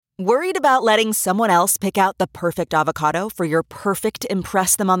Worried about letting someone else pick out the perfect avocado for your perfect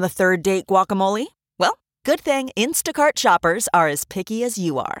impress them on the third date guacamole? Well, good thing Instacart shoppers are as picky as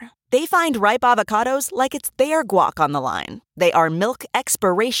you are. They find ripe avocados like it's their guac on the line. They are milk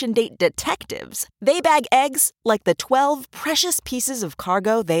expiration date detectives. They bag eggs like the 12 precious pieces of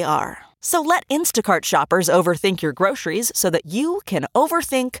cargo they are. So let Instacart shoppers overthink your groceries so that you can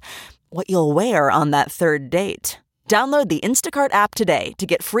overthink what you'll wear on that third date. Download the Instacart app today to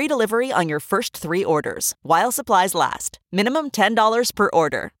get free delivery on your first 3 orders, while supplies last. Minimum $10 per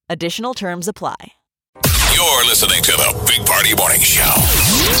order. Additional terms apply. You're listening to the Big Party Morning Show.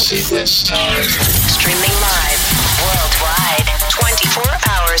 Streaming live worldwide 24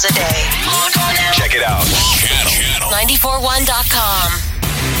 hours a day. Check it out. Channel941.com.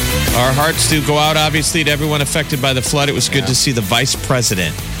 Our hearts do go out, obviously, to everyone affected by the flood. It was good to see the vice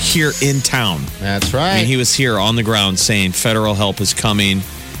president here in town. That's right. I mean, he was here on the ground saying federal help is coming.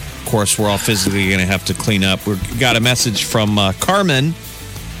 Of course, we're all physically going to have to clean up. We got a message from Carmen,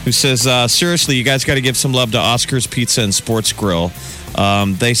 who says, seriously, you guys got to give some love to Oscar's Pizza and Sports Grill.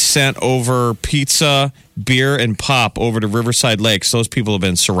 They sent over pizza, beer, and pop over to Riverside Lakes. Those people have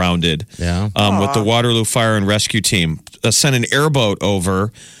been surrounded with the Waterloo Fire and Rescue Team. Sent an airboat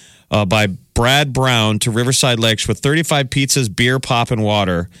over by Brad Brown to Riverside Lakes with 35 pizzas, beer, pop, and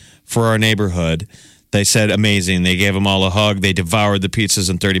water for our neighborhood. They said amazing. They gave them all a hug. They devoured the pizzas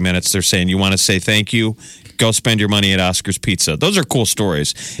in 30 minutes. They're saying, you want to say thank you? Go spend your money at Oscar's Pizza. Those are cool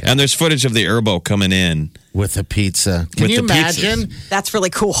stories. Yeah. And there's footage of the airboat coming in. With a pizza. Can you imagine? Pizzas. That's really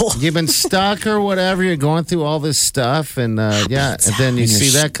cool. You've been stuck or whatever. You're going through all this stuff. And and then you see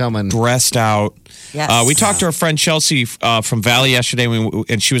that coming. Dressed out. Yes. We talked to our friend Chelsea from Valley yesterday,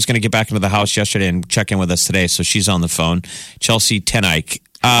 and she was going to get back into the house yesterday and check in with us today. So she's on the phone. Chelsea Tenike.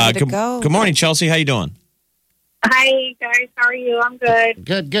 Good morning, Chelsea. How you doing? Hi, guys. How are you? I'm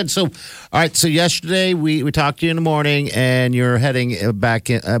good. Good. So, all right. So yesterday we talked to you in the morning, and you're heading back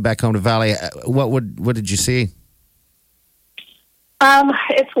home to Valley. What did you see?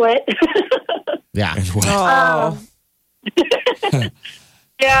 It's wet. Yeah. It's wet.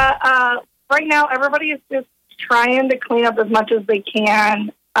 Yeah. Right now, everybody is just trying to clean up as much as they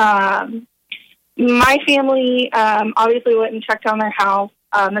can. My family obviously went and checked on their house.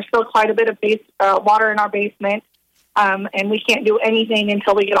 There's still quite a bit of water in our basement, and we can't do anything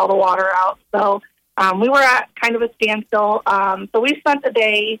until we get all the water out. So we were at kind of a standstill. So we spent the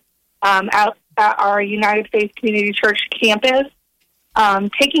day out at our United Faith Community Church campus,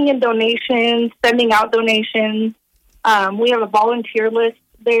 taking in donations, sending out donations. We have a volunteer list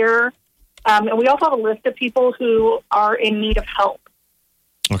there, and we also have a list of people who are in need of help.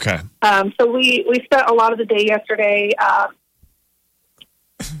 Okay. So we spent a lot of the day yesterday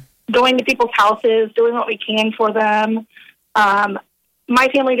going to people's houses, doing what we can for them. My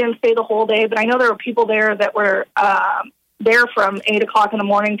family didn't stay the whole day, but I know there were people there that were there from 8 o'clock in the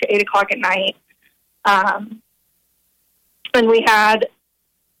morning to 8 o'clock at night. And we had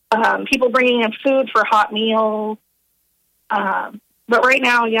people bringing in food for hot meals. But right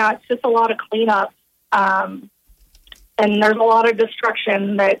now, it's just a lot of cleanup. And there's a lot of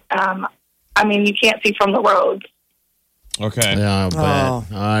destruction that, you can't see from the roads. Okay. Yeah,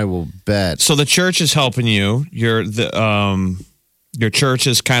 I will bet. So the church is helping you. Your church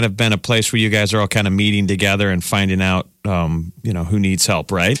has kind of been a place where you guys are all kind of meeting together and finding out, who needs help,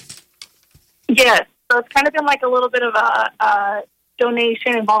 right? Yes. So it's kind of been like a little bit of a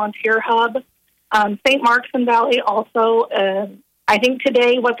donation and volunteer hub. St. Mark's in Valley also, I think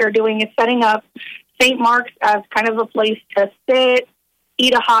today what they're doing is setting up St. Mark's as kind of a place to sit,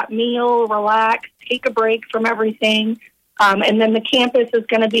 eat a hot meal, relax, take a break from everything. And then the campus is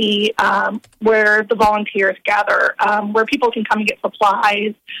going to be where the volunteers gather, where people can come and get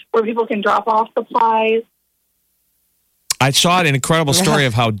supplies, where people can drop off supplies. I saw an incredible story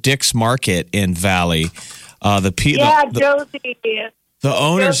of how Dick's Market in Valley, Josie. The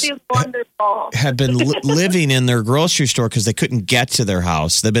owners wonderful. had been living in their grocery store because they couldn't get to their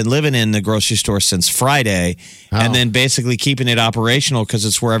house. They've been living in the grocery store since Friday, and then basically keeping it operational because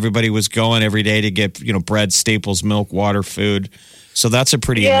it's where everybody was going every day to get bread, staples, milk, water, food. So that's a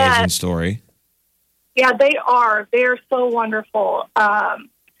pretty amazing story. Yeah, they are. They're so wonderful.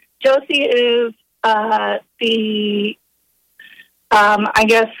 Josie is the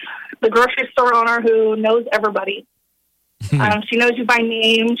grocery store owner who knows everybody. She knows you by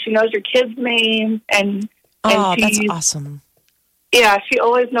name. She knows your kids' names, and that's awesome. Yeah, she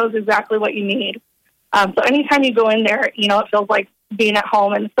always knows exactly what you need. So anytime you go in there, it feels like being at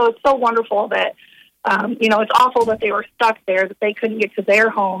home, and so it's so wonderful that it's awful that they were stuck there, that they couldn't get to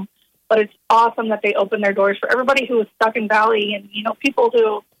their home, but it's awesome that they opened their doors for everybody who was stuck in Valley, and people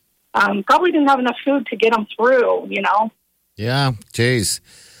who probably didn't have enough food to get them through, you know? Yeah, geez.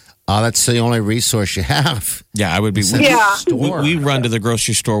 That's the only resource you have. Yeah, I would be. Yeah. We run to the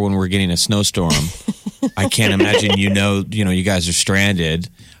grocery store when we're getting a snowstorm. I can't imagine. You guys are stranded.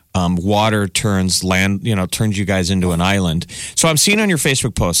 Water turns you guys into an island. So I'm seeing on your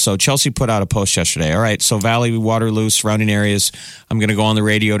Facebook post. So Chelsea put out a post yesterday. All right, so Valley, Waterloo, surrounding areas. I'm going to go on the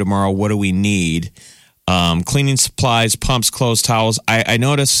radio tomorrow. What do we need? Cleaning supplies, pumps, clothes, towels. I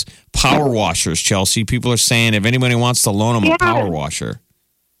notice power washers, Chelsea. People are saying if anybody wants to loan them a power washer.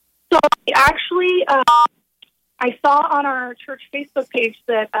 So actually, I saw on our church Facebook page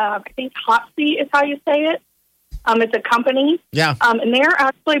that I think Hotseat is how you say it. It's a company. Yeah. And they're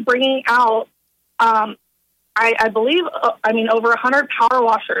actually bringing out, I believe, over 100 power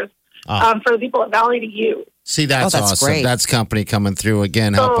washers for the people at Valley to use. See, that's awesome. Great. That's company coming through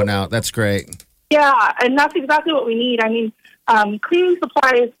again, helping out. That's great. Yeah, and that's exactly what we need. I mean, cleaning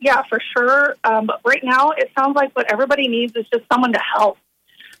supplies, yeah, for sure. But right now, it sounds like what everybody needs is just someone to help.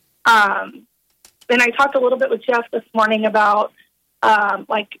 And I talked a little bit with Jeff this morning about, we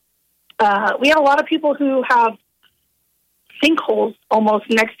have a lot of people who have sinkholes almost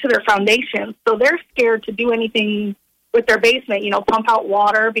next to their foundations. So they're scared to do anything with their basement, pump out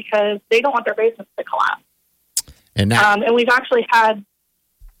water because they don't want their basements to collapse. And and we've actually had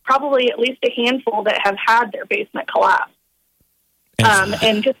probably at least a handful that have had their basement collapse.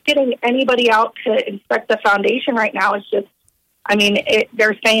 And just getting anybody out to inspect the foundation right now is just,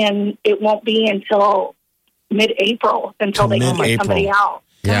 they're saying it won't be until mid-April until they can get somebody out.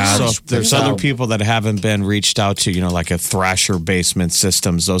 Yeah, so if there's other people that haven't been reached out to, like a Thrasher Basement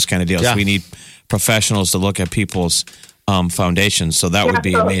Systems, those kind of deals. Yeah. We need professionals to look at people's foundations. So that would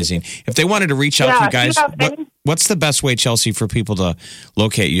be amazing. If they wanted to reach out to you guys, what's the best way, Chelsea, for people to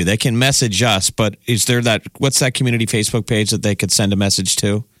locate you? They can message us, but what's that community Facebook page that they could send a message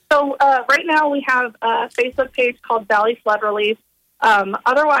to? So right now we have a Facebook page called Valley Flood Relief.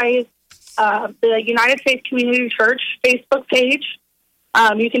 Otherwise, the United Faith Community Church Facebook page,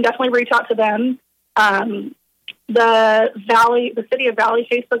 you can definitely reach out to them. The City of Valley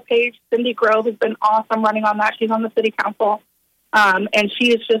Facebook page, Cindy Grove has been awesome running on that. She's on the city council, and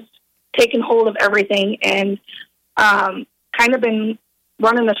she has just taken hold of everything and kind of been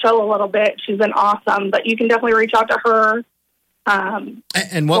running the show a little bit. She's been awesome, but you can definitely reach out to her.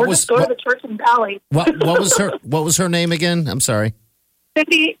 And what or was just go to the church in Valley? What was her name again? I'm sorry.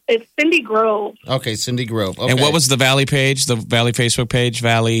 It's Cindy Grove. Okay, Cindy Grove. Okay. And what was the Valley page, the Valley Facebook page?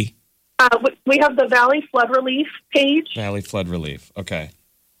 Valley? We have the Valley Flood Relief page. Valley Flood Relief. Okay.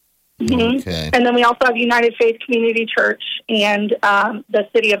 Mm-hmm. Okay. And then we also have United Faith Community Church and the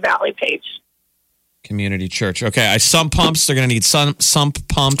City of Valley page. Community Church. Okay. Sump pumps. They're going to need sump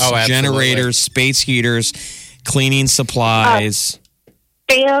pumps, generators, space heaters, cleaning supplies.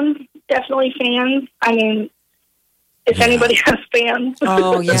 Fans. Definitely fans. If anybody has fans.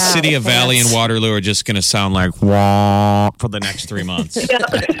 Oh, yeah. The City of Valley and Waterloo are just going to sound like wah for the next 3 months.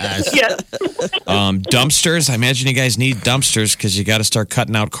 Yes. Dumpsters. I imagine you guys need dumpsters because you got to start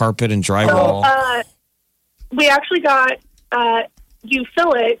cutting out carpet and drywall. So, we actually got, you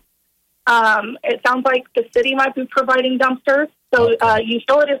fill it. It sounds like the city might be providing dumpsters. So you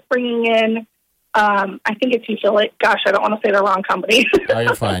fill it is bringing in, I think it's you fill it. Gosh, I don't want to say the wrong company. Oh,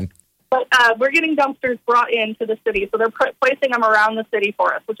 you're fine. But we're getting dumpsters brought into the city. So they're placing them around the city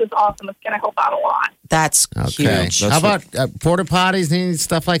for us, which is awesome. It's going to help out a lot. That's Okay. huge. How about porta potties and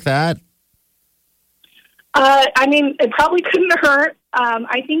stuff like that? It probably couldn't hurt.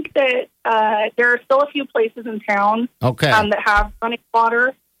 I think that there are still a few places in town that have running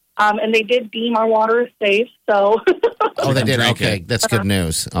water. And they did deem our water as safe. So. Oh, they did? Drink Okay. it. That's good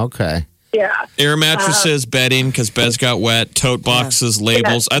news. Okay. Yeah. Air mattresses, bedding because beds got wet, tote boxes,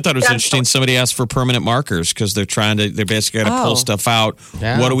 labels. I thought it was interesting. Somebody asked for permanent markers because they're basically going to pull stuff out.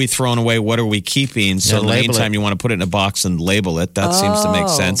 Yeah. What are we throwing away? What are we keeping? So in the meantime, you want to put it in a box and label it. That seems to make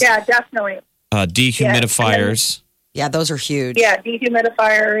sense. Yeah, definitely. Dehumidifiers. Yeah, those are huge. Yeah,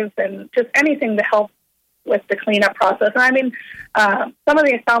 dehumidifiers and just anything to help with the cleanup process. And some of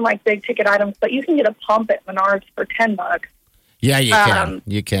these sound like big ticket items, but you can get a pump at Menards for $10. Yeah, you can.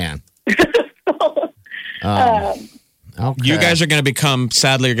 You can. Okay. You guys are going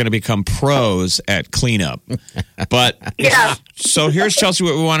to become pros at cleanup. But Yeah. So here's Chelsea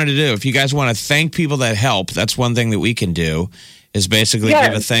what we wanted to do. If you guys want to thank people that help, that's one thing that we can do is basically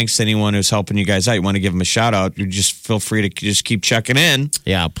give a thanks to anyone who's helping you guys out. You want to give them a shout out, you just feel free to just keep checking in.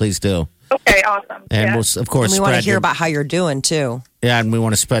 Yeah, please do. Okay, awesome. And we'll, of course, And we want to hear about how you're doing, too. Yeah, and we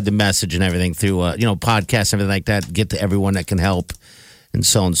want to spread the message and everything through, podcasts and everything like that, get to everyone that can help and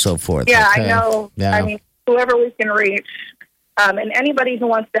so on and so forth. Yeah, okay? I know. Yeah. Whoever we can reach, And anybody who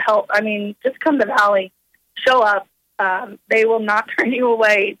wants to help, I mean, just come to Valley, show up. They will not turn you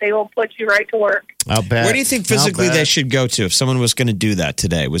away. They will put you right to work. I'll bet. Where do you think physically they should go to if someone was going to do that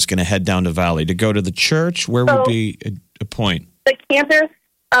today, was going to head down to Valley to go to the church? Where would be a point? The campus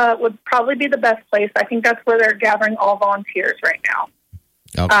would probably be the best place. I think that's where they're gathering all volunteers right now.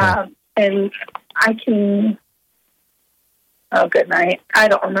 Okay. And I can... Oh, good night. I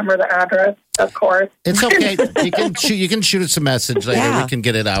don't remember the address, of course. It's okay. You can shoot us a message later. Yeah. We can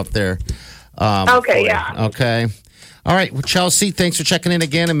get it out there. Okay, yeah. Okay. All right. Well, Chelsea, thanks for checking in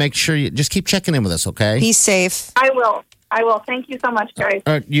again, and make sure you just keep checking in with us, okay? Be safe. I will. Thank you so much, guys.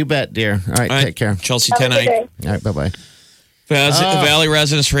 All right, you bet, dear. All right, take care. Chelsea Have a good tonight. day. All right, bye-bye. Valley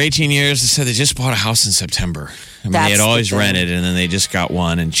residents for 18 years. They said they just bought a house in September. I mean, they had That's always the thing. rented, and then they just got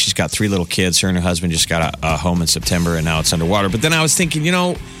one, and she's got 3 little kids. Her and her husband just got a home in September, and now it's underwater. But then I was thinking,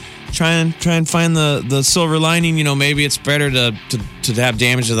 try and find the silver lining. Maybe it's better to have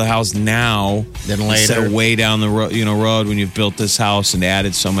damage to the house now Than instead later. of way down the road when you've built this house and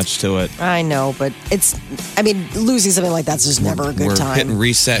added so much to it. I know, but losing something like that's just never a good We're time. hitting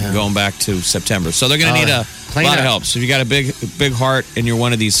reset and going back to September. So they're going to need a clean lot of up. help. So if you got a big heart and you're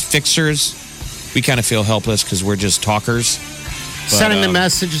one of these fixers, we kind of feel helpless because we're just talkers. But, Sending the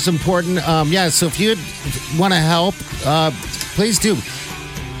message is important. So if you want to help, please do.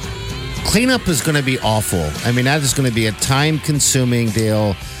 Cleanup is going to be awful. I mean, that is going to be a time-consuming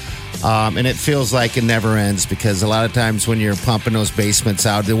deal. And it feels like it never ends because a lot of times when you're pumping those basements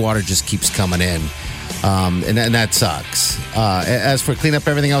out, the water just keeps coming in. And that sucks. As for clean up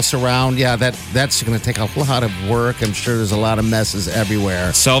everything else around, that's going to take a lot of work. I'm sure there's a lot of messes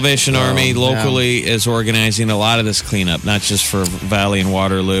everywhere. Salvation Army locally is organizing a lot of this cleanup, not just for Valley and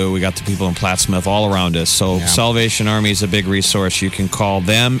Waterloo. We got the people in Plattsmouth all around us. So Salvation Army is a big resource. You can call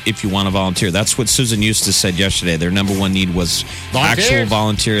them if you want to volunteer. That's what Susan Eustace said yesterday. Their number one need was actual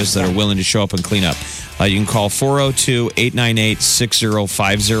volunteers that are willing to show up and clean up. You can call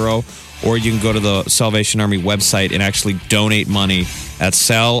 402-898-6050. Or you can go to the Salvation Army website and actually donate money at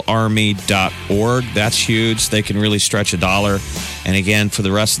salarmy.org. That's huge. They can really stretch $1. And again, for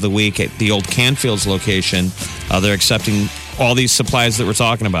the rest of the week at the old Canfields location, they're accepting all these supplies that we're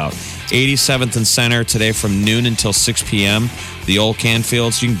talking about. 87th and Center today from noon until 6 p.m. The old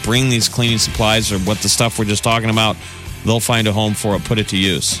Canfields. You can bring these cleaning supplies or what the stuff we're just talking about. They'll find a home for it, put it to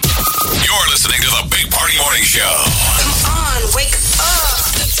use. You're listening to the Big Party Morning Show. Come on, wake up.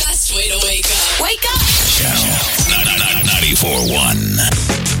 The best way to wake up. Wake up. Channel 94.1.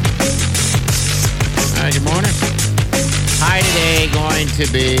 All right, good morning. High today going to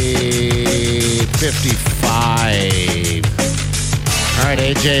be 55. All right,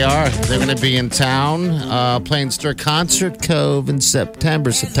 AJR, they're going to be in town playing Stir Concert Cove in September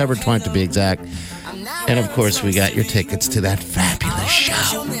 20th to be exact. And, of course, we got your tickets to that fabulous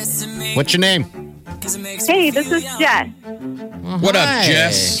show. What's your name? Hey, this is Jess. What up, Hi.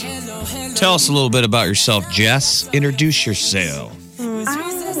 Jess? Tell us a little bit about yourself, Jess. Introduce yourself.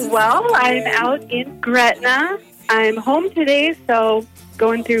 Well, I'm out in Gretna. I'm home today, so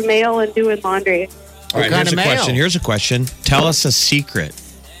going through mail and doing laundry. All right, kind here's of a mail? question. Here's a question. Tell us a secret.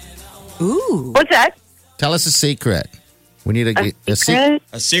 Ooh. What's that? Tell us a secret. We need a secret. Secret?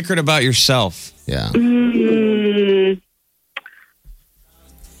 A secret about yourself. Yeah.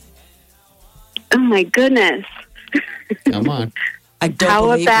 Oh, my goodness. Come on. I don't How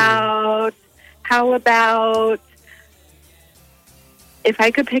believe about if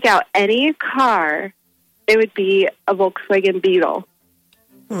I could pick out any car, it would be a Volkswagen Beetle.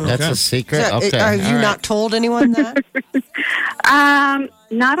 That's a secret? So, Okay. Have you all right. not told anyone that?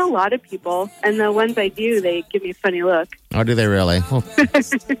 Not a lot of people, and the ones I do, they give me a funny look. Oh, do they really? Well,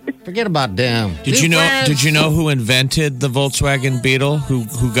 forget about them. Did you know who invented the Volkswagen Beetle?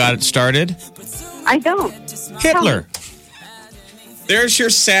 Who got it started? I don't. Hitler. There's your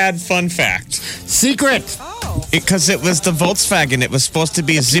sad fun fact. Secret. Because it was the Volkswagen. It was supposed to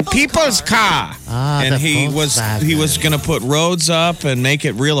be the people's car. And the he was going to put roads up and make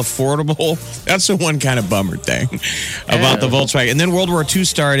it real affordable. That's the one kind of bummer thing about the Volkswagen. And then World War II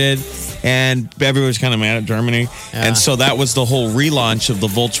started, and everyone was kind of mad at Germany. And so that was the whole relaunch of the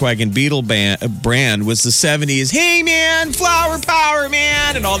Volkswagen Beetle brand was the 70s. Hey, man, flower power,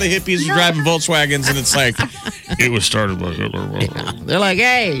 man. And all the hippies are driving Volkswagens, and it's like, it was started by Hitler. They're like,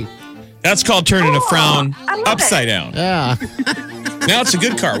 hey. That's called turning a frown I love upside down. Yeah. Now it's a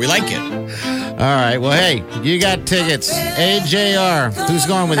good car. We like it. All right. Well, hey, you got tickets. AJR. Who's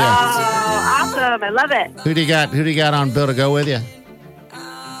going with you? Oh, awesome. I love it. Who do you got on bill to go with you?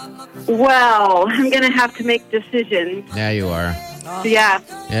 Well, I'm going to have to make decisions. Yeah, you are. Yeah.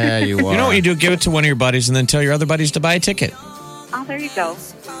 Yeah, you are. You know what you do? Give it to one of your buddies and then tell your other buddies to buy a ticket. Oh, there you go.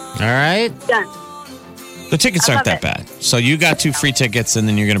 All right. Done. The tickets I aren't love that bad. So you got 2 free tickets, and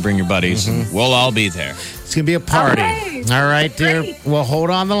then you're going to bring your buddies, and we'll all be there. It's going to be a party. Okay. All right, dear. Great. Well, hold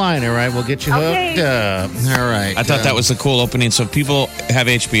on the line, all right? We'll get you hooked up. All right. I thought that was a cool opening. So if people have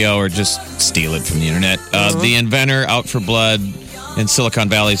HBO or just steal it from the internet. The inventor, Out for Blood in Silicon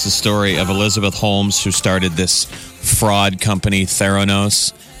Valley is the story of Elizabeth Holmes, who started this fraud company,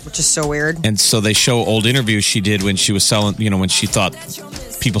 Theranos. Which is so weird. And so they show old interviews she did when she was selling, when she thought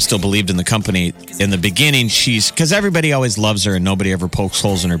people still believed in the company. In the beginning, because everybody always loves her and nobody ever pokes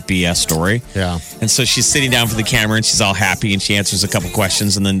holes in her BS story. Yeah. And so she's sitting down for the camera and she's all happy and she answers a couple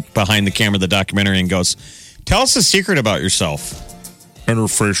questions. And then behind the camera, the documentary, and goes, "Tell us a secret about yourself." And her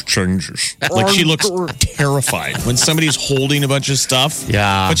face changes. Like she looks terrified when somebody's holding a bunch of stuff.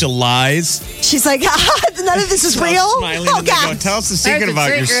 Yeah. A bunch of lies. She's like, none of this is real? Smiling Oh, and they go, God. "Tell us a secret That's a about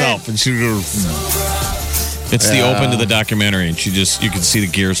secret." yourself." And she goes, it's the open to the documentary, and you can see the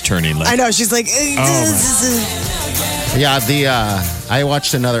gears turning. Like, I know. She's like, Yeah, I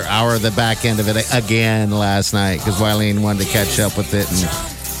watched another hour of the back end of it again last night because Wileen wanted to catch up with it. And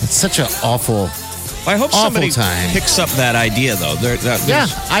it's such an awful... I hope awful somebody time. picks up that idea, though. Yeah,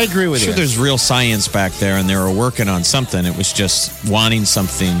 I agree with I'm sure you. there's real science back there, and they were working on something. It was just wanting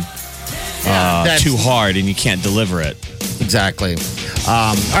something That's- too hard, and you can't deliver it. Exactly.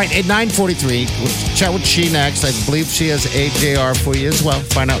 All right, at 9:43, we'll chat with she next. I believe she has AJR for you as well.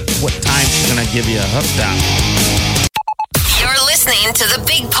 Find out what time she's going to give you a hooked up. You're listening to the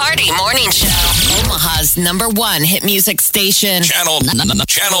Big Party Morning Show. Omaha's #1 hit music station. Channel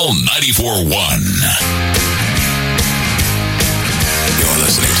 94.1. You're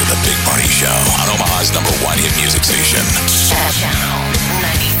listening to the Big Party Show on Omaha's #1 hit music station. Channel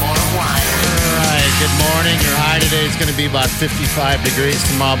 94.1. All right, good morning. Your high today is going to be about 55 degrees.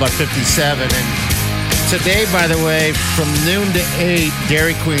 Tomorrow, about 57. And today, by the way, from noon to 8,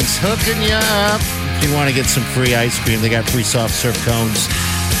 Dairy Queen's hooking you up. If you want to get some free ice cream, they got free soft serve cones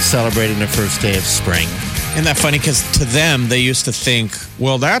celebrating the first day of spring. Isn't that funny? Because to them, they used to think,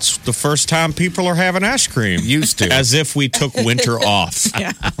 well, that's the first time people are having ice cream. Used to. As if we took winter off.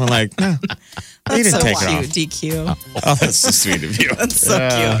 We're like, no, we didn't so take cute, it off. DQ. Oh, that's so sweet of you. That's so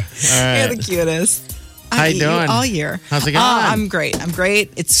cute. You're the cutest. How I you eat doing? all year. How's it going? I'm great. I'm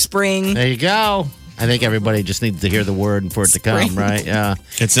great. It's spring. There you go. I think everybody just needs to hear the word for it to come, Spring. right? Yeah.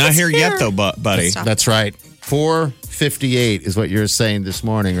 It's not here yet, though, buddy. That's right. 4:58 is what you're saying this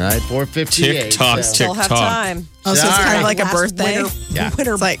morning, right? 4:58. TikTok, So- Still have TikTok. time. Oh, so it's kind of like a birthday. Yeah.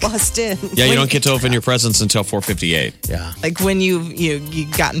 Winter bust in. Yeah, you don't get to open your presents until 4:58. Yeah. Like when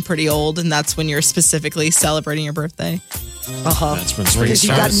you've gotten pretty old, and that's when you're specifically celebrating your birthday. That's when spring Because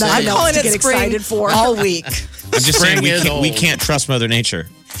you starts. got I'm calling it excited for all week. I'm just saying Spring is we old. can't trust Mother Nature.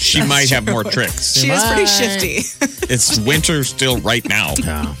 She might have more tricks. She is pretty Right. shifty. It's winter still right now.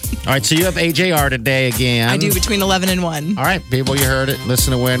 Yeah. All right, so you have AJR today again. I do between 11 and 1. All right, people, you heard it.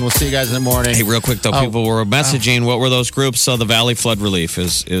 Listen to win. We'll see you guys in the morning. Hey, real quick though, people were messaging. What were those groups? So the Valley Flood Relief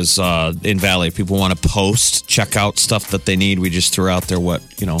is in Valley. People want to post, check out stuff that they need. We just threw out there what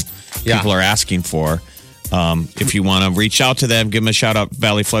Yeah. people are asking for. If you want to reach out to them, give them a shout out.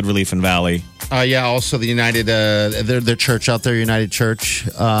 Valley Flood Relief in Valley. Yeah, also the United, their church out there, United Church.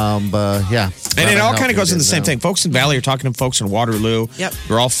 Yeah. And it all kind of goes in the same thing. Folks in Valley are talking to folks in Waterloo. Yep.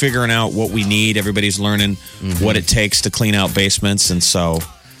 We're all figuring out what we need. Everybody's learning what it takes to clean out basements. And so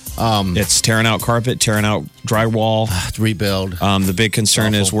it's tearing out carpet, tearing out drywall. Rebuild. The big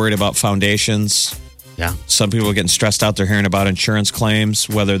concern is Awful. worried about foundations. Yeah. Some people are getting stressed out. They're hearing about insurance claims,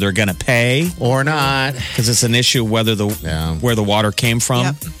 whether they're going to pay, Or not. because it's an issue whether where the water came from.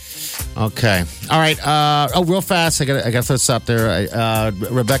 Yep. Okay. All right. Real fast. I got to throw this up there.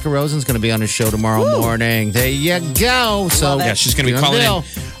 Rebecca Rosen's going to be on the show tomorrow morning. There you go. So Yeah, she's going to be calling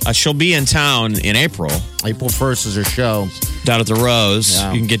in. She'll be in town in April April 1st is her show. down at the Rose.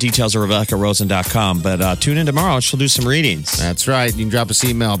 Yeah. You can get details at RebeccaRosen.com. But tune in tomorrow. She'll do some readings. That's right. You can drop us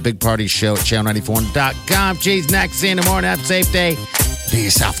email, bigpartyshow at channel94.com. Geez, next. See you in the morning. Have a safe day. Do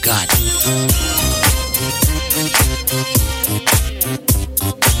yourself good.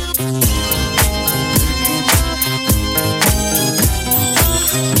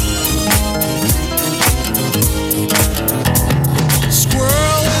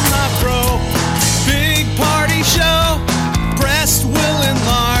 Squirrel in my fro. Big party show. Breast will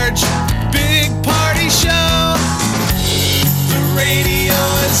enlarge. Big party show. The radio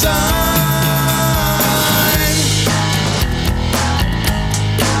is on.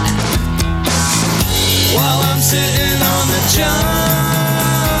 While I'm sitting on the john.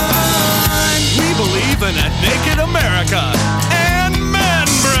 We believe in a naked America and man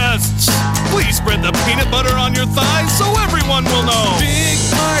breasts. We Please spread the peanut butter on your thighs so everyone will know. Big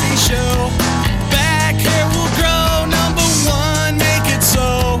Party Show. Back hair will grow. Number one, make it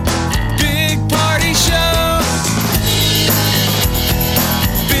so. Big Party Show.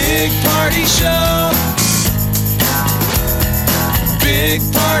 Big Party Show. Big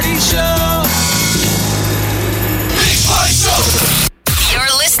Party Show. Big Party Show.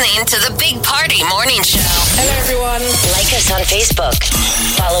 You're listening to the Big Party Morning Show. Hello, everyone. Like us on Facebook.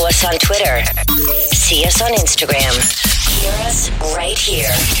 Follow us on Twitter. See us on Instagram. Hear us right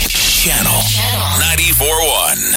here. Channel 94.1.